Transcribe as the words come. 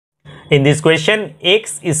In this question,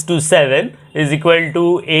 x is to 7 is equal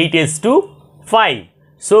to 8 is to 5.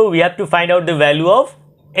 So we have to find out the value of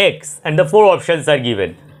x and the 4 options are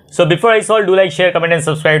given. So before I solve, do like, share, comment and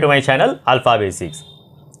subscribe to my channel AlphaBasics.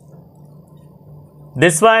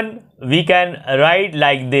 This one we can write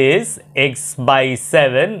like this: x by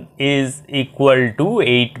 7 is equal to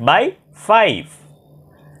 8 by 5.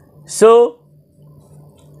 So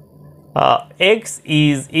x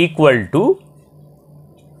is equal to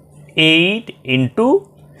 8 into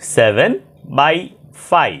 7 by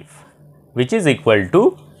 5, which is equal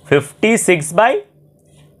to 56 by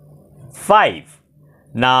 5.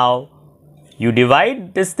 Now you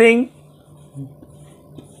divide this thing.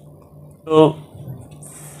 So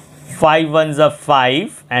 5 ones are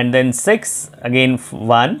 5, and then 6 again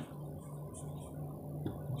 1,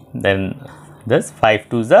 then this 5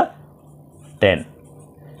 twos are 10.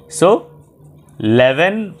 So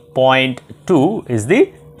 11.2 is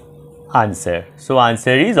the answer. So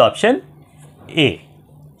answer is option A.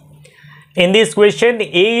 In this question,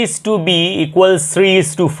 A is to B equals 3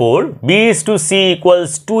 is to 4, B is to C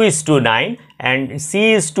equals 2 is to 9, and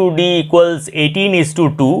C is to D equals 18 is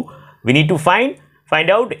to 2. We need to find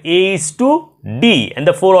out A is to D, and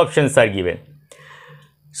the 4 options are given.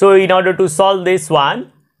 So in order to solve this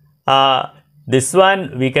one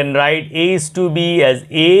we can write A is to B as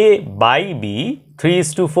A by B. 3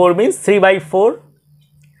 is to 4 means 3 by 4.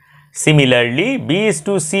 Similarly, B is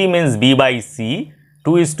to C means B by C.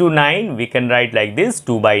 2 is to 9, we can write like this,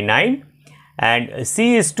 2 by 9. And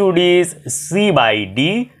C is to D is C by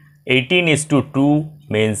D. 18 is to 2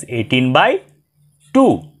 means 18 by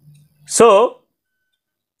 2. So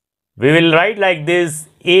we will write like this: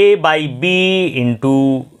 A by B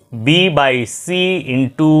into B by C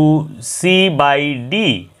into C by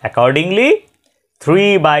D. Accordingly,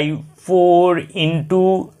 3 by 4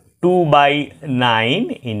 into 2 by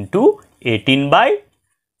 9 into 18 by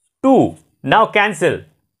 2. Now cancel.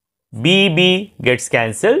 B gets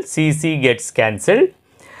cancelled, C gets cancelled.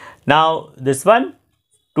 Now this one,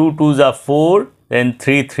 2 2s are 4, then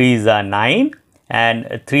 3 3s are 9,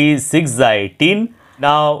 and 3 6 are 18.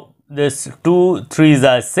 Now this 2 3s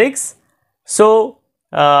are 6. So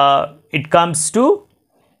it comes to,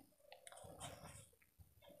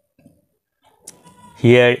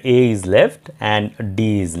 here A is left and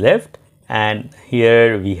D is left, and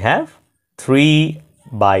here we have 3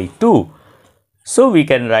 by 2. So we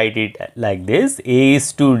can write it like this: A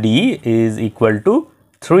is to D is equal to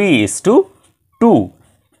 3 is to 2,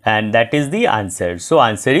 and that is the answer. So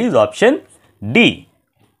answer is option D.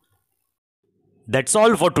 That's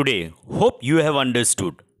all for today. Hope you have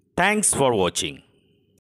understood. Thanks for watching.